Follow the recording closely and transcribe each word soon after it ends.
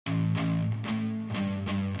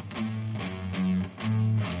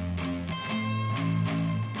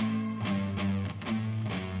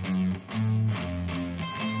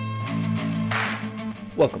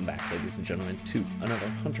Welcome back, ladies and gentlemen, to another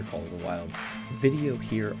Hunter Call of the Wild video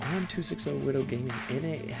here on 260 Widow Gaming, and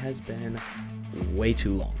it has been way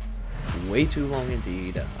too long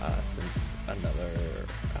indeed since another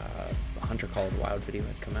Hunter Call of the Wild video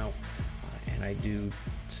has come out, and I do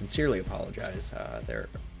sincerely apologize. There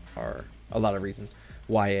are a lot of reasons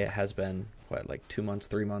why it has been, like 2 months,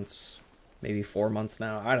 3 months, maybe 4 months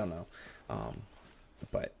now, I don't know,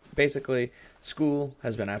 but basically school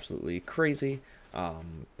has been absolutely crazy.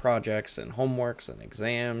 Projects and homeworks and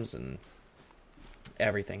exams and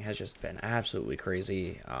everything has just been absolutely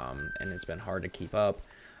crazy, and it's been hard to keep up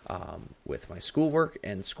with my schoolwork,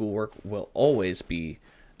 and schoolwork will always be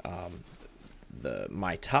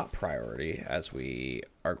my top priority, as we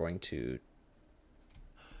are going to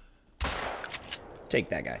take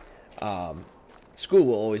that guy. School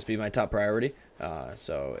will always be my top priority,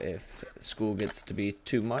 so if school gets to be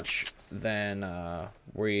too much, then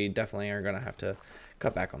we definitely are going to have to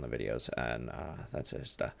cut back on the videos, and that's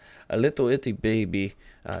just a little itty baby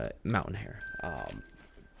mountain hare.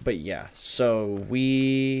 But yeah, so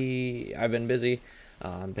I've been busy,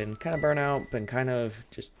 been kind of burnt out, been kind of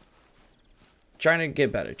just trying to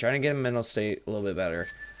get better, trying to get a mental state a little bit better,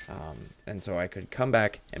 and so I could come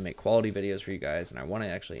back and make quality videos for you guys, and I want to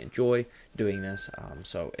actually enjoy doing this,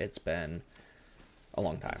 so it's been a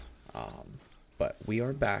long time, but we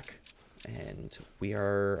are back, and we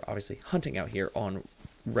are obviously hunting out here on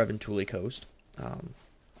Revontuli Coast.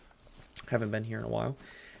 Haven't been here in a while,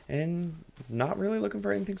 and not really looking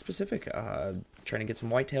for anything specific. Trying to get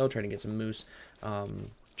some whitetail, trying to get some moose,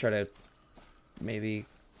 try to maybe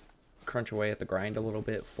crunch away at the grind a little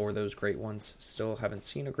bit for those great ones. Still haven't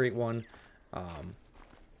seen a great one,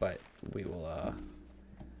 but we will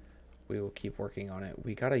keep working on it.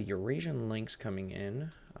 We got a Eurasian lynx coming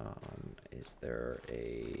in. Is there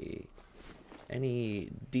any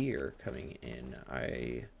deer coming in?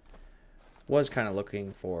 I was kind of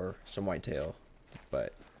looking for some whitetail,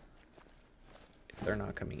 but if they're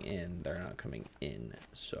not coming in, they're not coming in.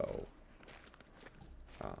 So,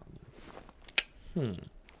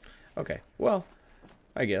 okay, well,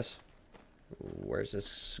 I guess. Where's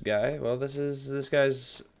this guy? Well, this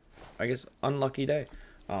guy's, I guess, unlucky day.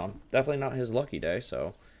 Definitely not his lucky day,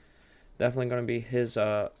 so definitely going to be his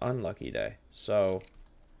unlucky day. So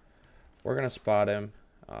we're going to spot him,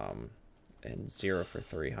 and 0 for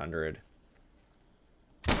 300.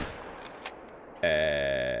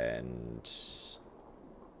 And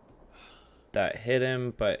that hit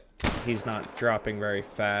him, but he's not dropping very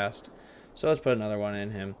fast. So let's put another one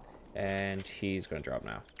in him, and he's going to drop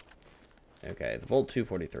now. Okay, the Bolt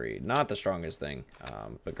 243, not the strongest thing,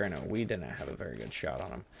 but granted, we didn't have a very good shot on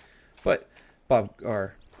him. But I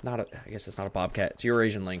guess it's not a bobcat, it's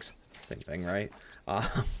Eurasian lynx, same thing, right?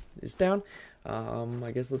 It's down.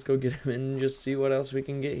 I guess let's go get him and just see what else we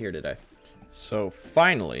can get here today. So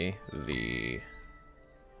finally, the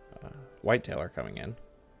whitetail are coming in.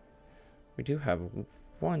 We do have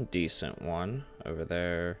one decent one over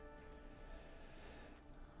there.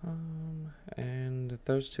 And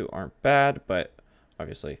those two aren't bad, but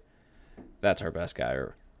obviously that's our best guy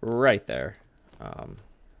right there.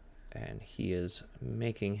 And he is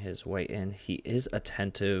making his way in. He is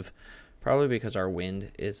attentive, probably because our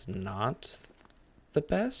wind is not the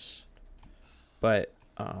best, but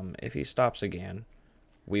if he stops again,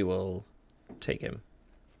 we will take him.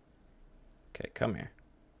 Okay, come here.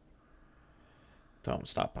 Don't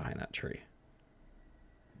stop behind that tree.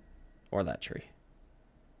 Or that tree.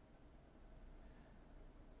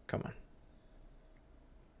 Come on.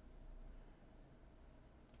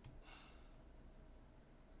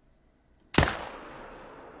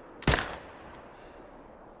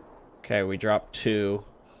 Okay, we dropped 2,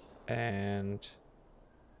 and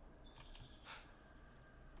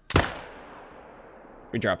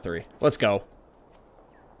we dropped 3. Let's go.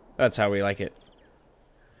 That's how we like it.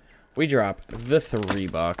 We drop the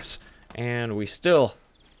 $3, and we still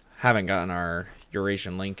haven't gotten our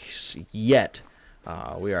Eurasian lynx yet.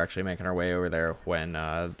 We are actually making our way over there when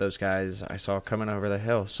those guys I saw coming over the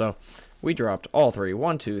hill. So we dropped all 3.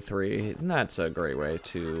 1, 2, 3. And that's a great way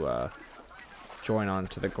to join on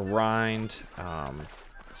to the grind.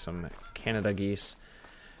 Some Canada geese.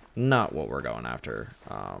 Not what we're going after.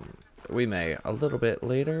 We may a little bit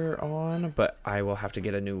later on, but I will have to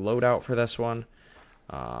get a new loadout for this one.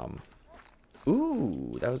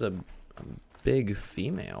 Ooh, that was a big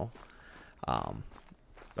female.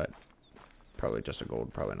 But probably just a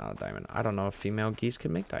gold, probably not a diamond. I don't know if female geese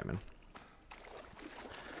can make diamond.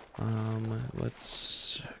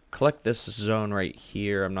 Let's collect this zone right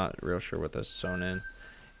here. I'm not real sure what this zone in.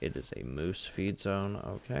 It is a moose feed zone.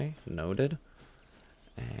 Okay, noted.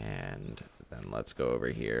 And then let's go over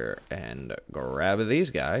here and grab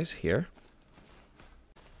these guys here.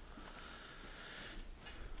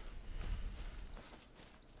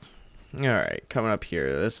 Alright, coming up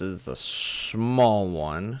here. This is the small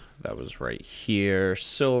one that was right here.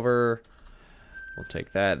 Silver. We'll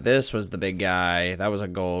take that. This was the big guy. That was a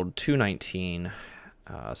gold. 219.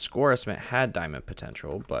 Score estimate had diamond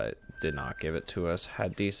potential, but did not give it to us.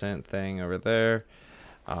 Had decent thing over there.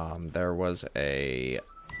 There was a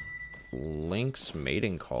lynx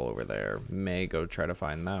mating call over there. May go try to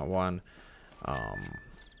find that one.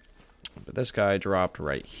 But this guy dropped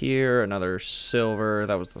right here. Another silver.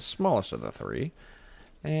 That was the smallest of the three.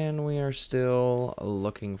 And we are still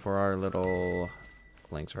looking for our little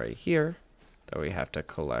lynx right here that we have to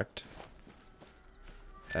collect.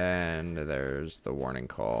 And there's the warning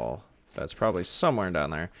call. That's probably somewhere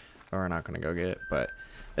down there. We're not going to go get it, but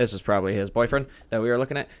this is probably his boyfriend that we were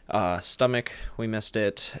looking at. Stomach, we missed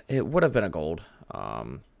it. It would have been a gold,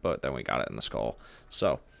 but then we got it in the skull.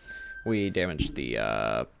 So we damaged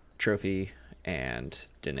the trophy and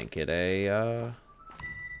didn't get a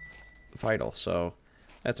vital, so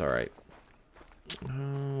that's all right.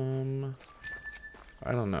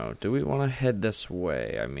 I don't know. Do we want to head this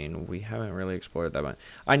way? I mean, we haven't really explored that much.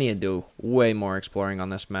 I need to do way more exploring on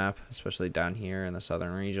this map, especially down here in the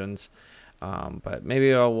southern regions. But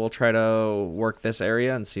maybe we'll try to work this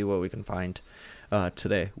area and see what we can find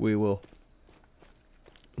today. We will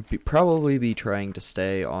probably be trying to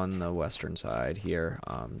stay on the western side here.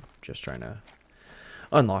 Just trying to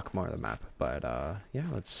unlock more of the map. But yeah,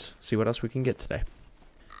 let's see what else we can get today.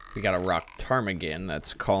 We got a rock ptarmigan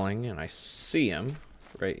that's calling, and I see him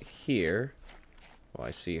right here. Well,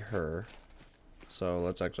 I see her. So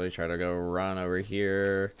let's actually try to go run over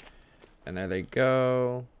here. And there they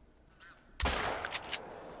go.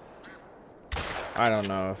 I don't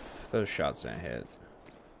know if those shots didn't hit.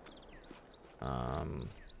 I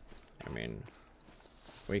mean,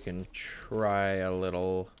 we can try a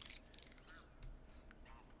little.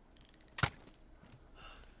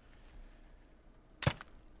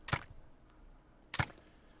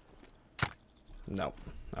 Nope.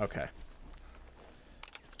 Okay.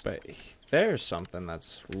 But there's something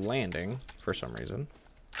that's landing for some reason.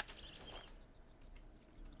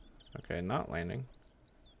 Okay, not landing.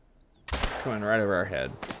 Coming right over our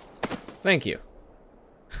head. Thank you.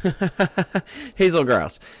 Hazel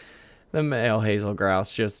grouse. The male hazel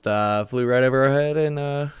grouse just flew right over our head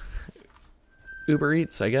and Uber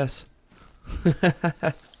Eats, I guess.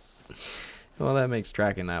 Well, that makes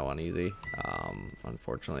tracking that one easy.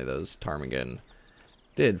 Unfortunately, those ptarmigan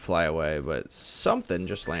did fly away, but something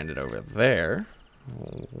just landed over there.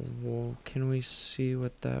 Well, can we see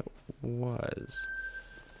what that was?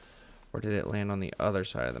 Or did it land on the other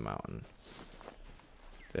side of the mountain?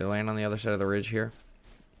 Did it land on the other side of the ridge here?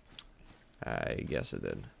 I guess it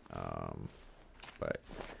did. But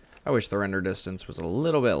I wish the render distance was a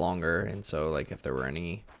little bit longer, and so like if there were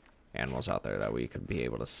any animals out there that we could be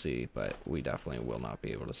able to see, but we definitely will not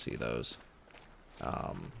be able to see those.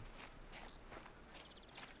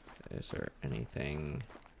 Is there anything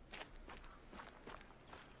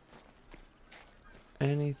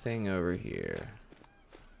over here?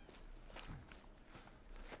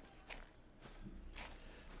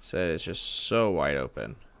 Said it's just so wide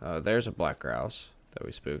open. There's a black grouse that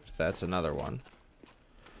we spooked. That's another one.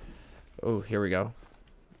 Oh, here we go.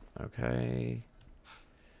 Okay.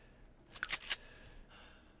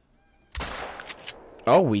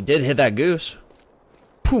 Oh, we did hit that goose.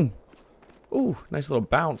 Boom. Ooh, nice little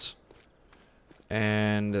bounce.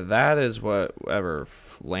 And that is whatever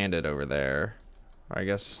landed over there. I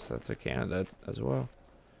guess that's a candidate as well.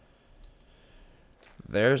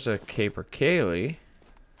 There's a capercaillie.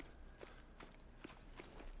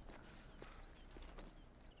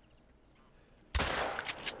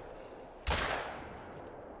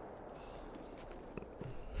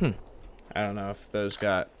 I don't know if those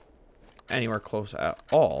got anywhere close at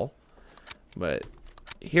all, but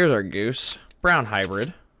here's our goose. Brown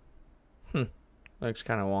hybrid. Looks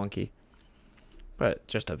kind of wonky, but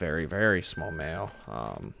just a very, very small male.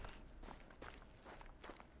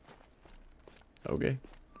 Okay,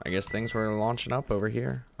 I guess things were launching up over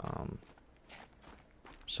here.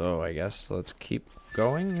 So I guess let's keep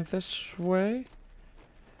going this way.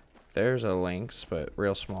 There's a lynx, but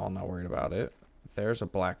real small, not worried about it. There's a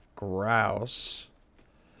black grouse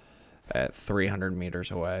at 300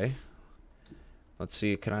 meters away. Let's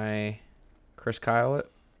see, can I Chris Kyle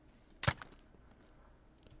it?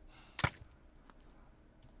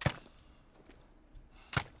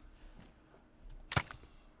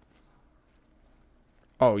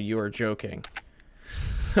 Oh, you are joking.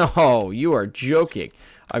 Oh, you are joking.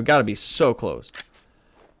 I've got to be so close.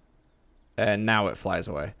 And now it flies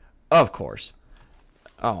away. Of course.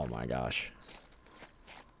 Oh my gosh.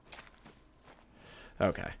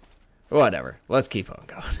 Okay. Whatever. Let's keep on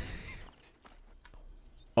going.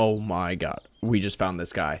 Oh my god. We just found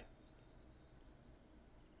this guy.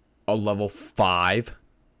 A level 5.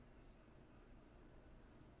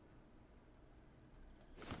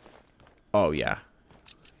 Oh yeah.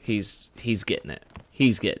 He's getting it.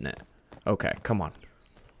 He's getting it. Okay, come on.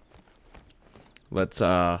 Let's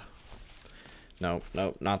no,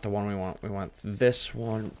 not the one we want. We want this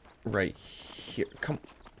one right here. Come.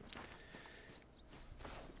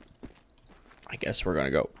 I guess we're gonna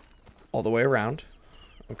go all the way around.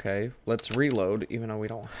 Okay, let's reload, even though we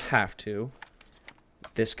don't have to.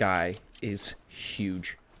 This guy is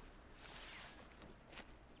huge.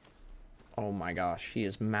 Oh my gosh, he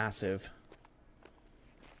is massive.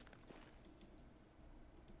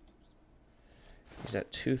 He's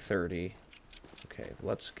at 230. Okay,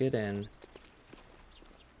 let's get in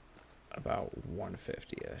about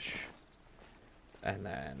 150-ish. And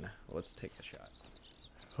then let's take a shot.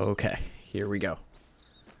 Okay, here we go.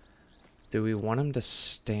 Do we want him to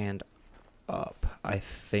stand up? I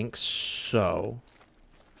think so.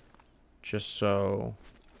 Just so...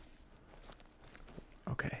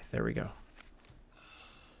 Okay, there we go.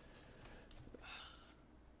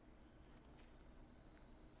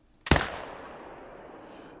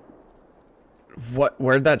 What?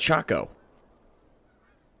 Where'd that shot go?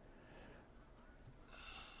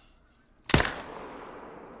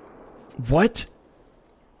 What?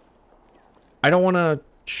 I don't want to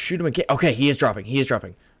shoot him again. Okay, he is dropping. He is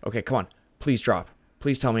dropping. Okay, come on. Please drop.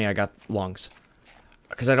 Please tell me I got lungs.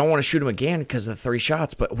 Because I don't want to shoot him again because of the 3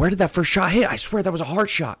 shots. But where did that first shot hit? I swear that was a hard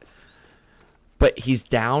shot. But he's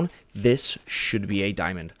down. This should be a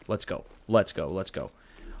diamond. Let's go. Let's go. Let's go.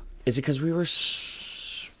 Is it because we were...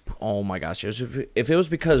 Oh my gosh. If it was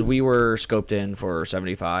because we were scoped in for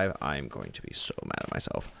 75, I'm going to be so mad at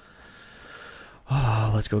myself.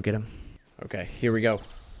 Oh, let's go get him. Okay, here we go.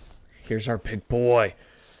 Here's our big boy.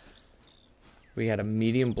 We had a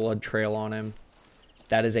medium blood trail on him.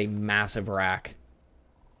 That is a massive rack.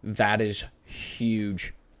 That is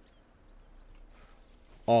huge.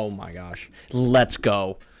 Oh my gosh. Let's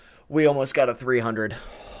go. We almost got a 300.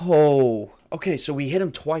 Oh. Okay, so we hit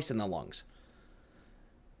him twice in the lungs.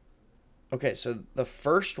 Okay, so the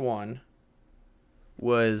first one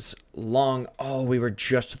was long. Oh, we were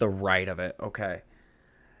just to the right of it. Okay.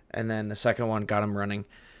 And then the second one got him running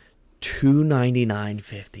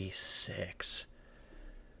 299.56.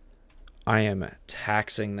 I am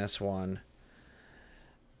taxing this one.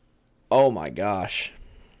 Oh my gosh.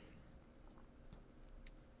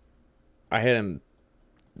 I hit him.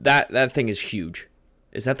 That thing is huge.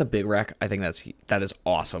 Is that the big rack? I think that is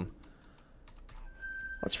awesome.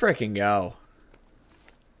 Let's freaking go.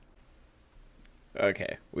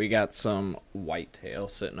 Okay, we got some whitetail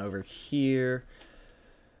sitting over here.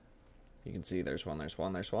 You can see there's one, there's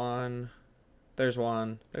one, there's one. There's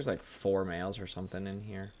one. There's like 4 males or something in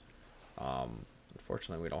here.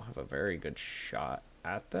 Unfortunately, we don't have a very good shot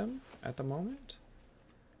at them at the moment.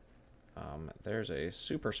 There's a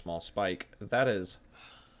super small spike. That is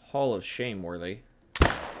Hall of Shame worthy.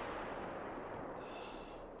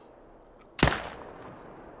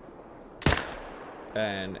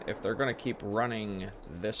 And if they're going to keep running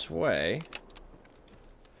this way...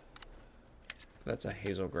 That's a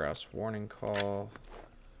hazel grouse warning call.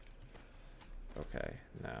 Okay,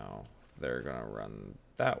 now they're going to run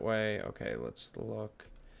that way. Okay, let's look.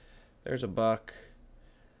 There's a buck.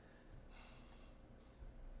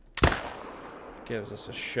 Gives us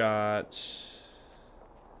a shot.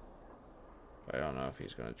 I don't know if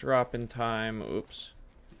he's going to drop in time. Oops.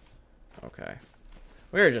 Okay.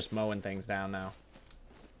 We're just mowing things down now.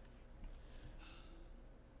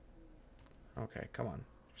 Okay, come on.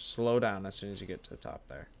 Slow down as soon as you get to the top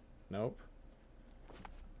there. Nope.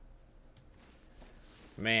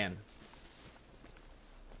 Man.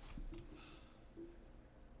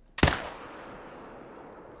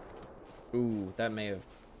 Ooh, that may have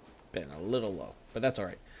been a little low, but that's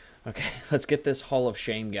alright. Okay, let's get this Hall of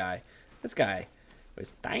Shame guy. This guy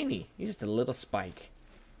was tiny. He's just a little spike.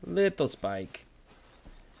 Little spike.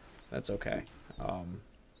 That's okay.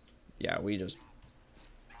 Yeah, we just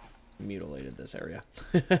mutilated this area.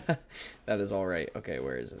 That is all right. Okay,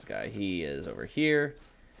 where is this guy? He is over here.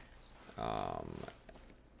 I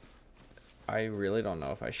really don't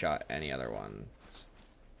know if I shot any other ones,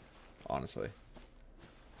 honestly.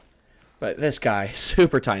 But this guy,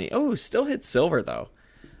 super tiny. Oh, still hit silver, though.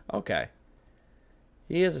 Okay.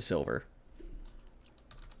 He is a silver.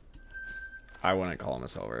 I wouldn't call him a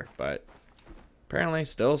silver, but Apparently,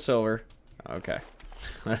 still silver. Okay.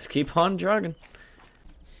 Let's keep on jogging.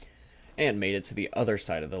 And made it to the other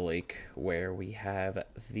side of the lake where we have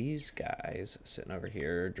these guys sitting over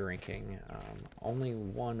here drinking. Only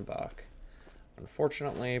 1 buck,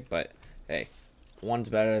 unfortunately, but hey, one's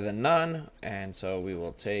better than none, and so we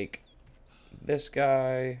will take this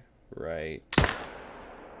guy right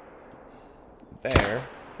there.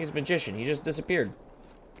 He's a magician. He just disappeared.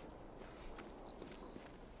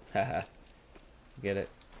 Haha. Get it?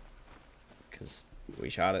 Because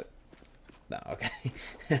we shot it. No, okay.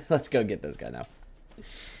 Let's go get this guy now.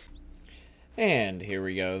 And here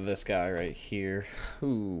we go. This guy right here,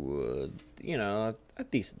 who, you know, a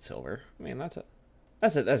decent silver. I mean, that's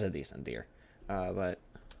a decent deer. But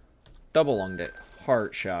double lunged it,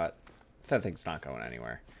 heart shot. That thing's not going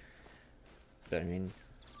anywhere. But, I mean,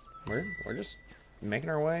 we're just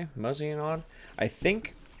making our way, moseying on. I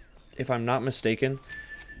think, if I'm not mistaken,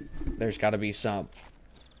 there's got to be some,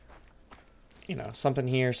 you know, something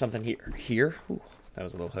here, something here. Here? Ooh, that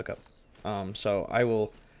was a little hiccup. So I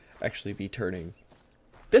will actually be turning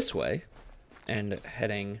this way and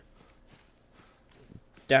heading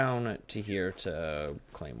down to here to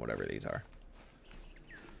claim whatever these are.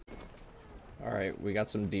 Alright, we got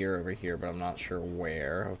some deer over here, but I'm not sure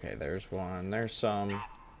where. Okay, there's one. There's some.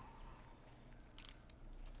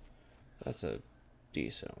 That's a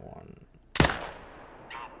decent one.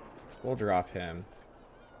 We'll drop him.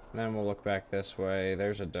 And then we'll look back this way.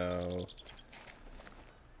 There's a doe.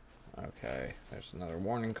 Okay, there's another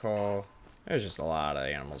warning call. There's just a lot of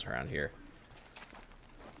animals around here.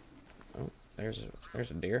 Oh, there's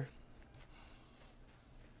a deer.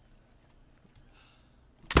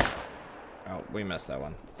 Oh, we missed that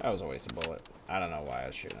one. That was a waste of bullet. I don't know why I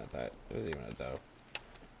was shooting at that. It was even a doe.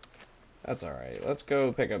 That's alright. Let's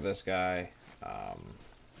go pick up this guy.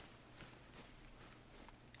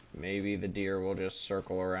 Maybe the deer will just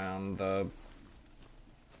circle around the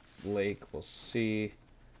lake. We'll see.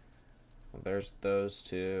 Well, there's those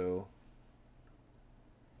two.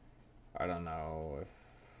 I don't know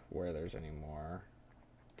where there's any more.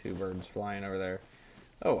 2 birds flying over there.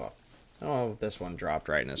 Oh well. Oh, this one dropped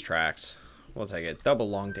right in his tracks. We'll take it. Double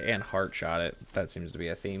lunged and heart shot it. That seems to be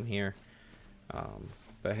a theme here.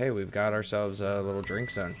 But hey, we've got ourselves a little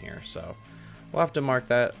drink zone here, so we'll have to mark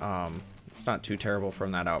that. It's not too terrible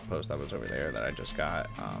from that outpost that was over there that I just got.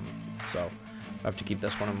 So I'll have to keep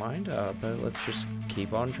this one in mind, but let's just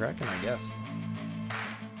keep on trekking, I guess.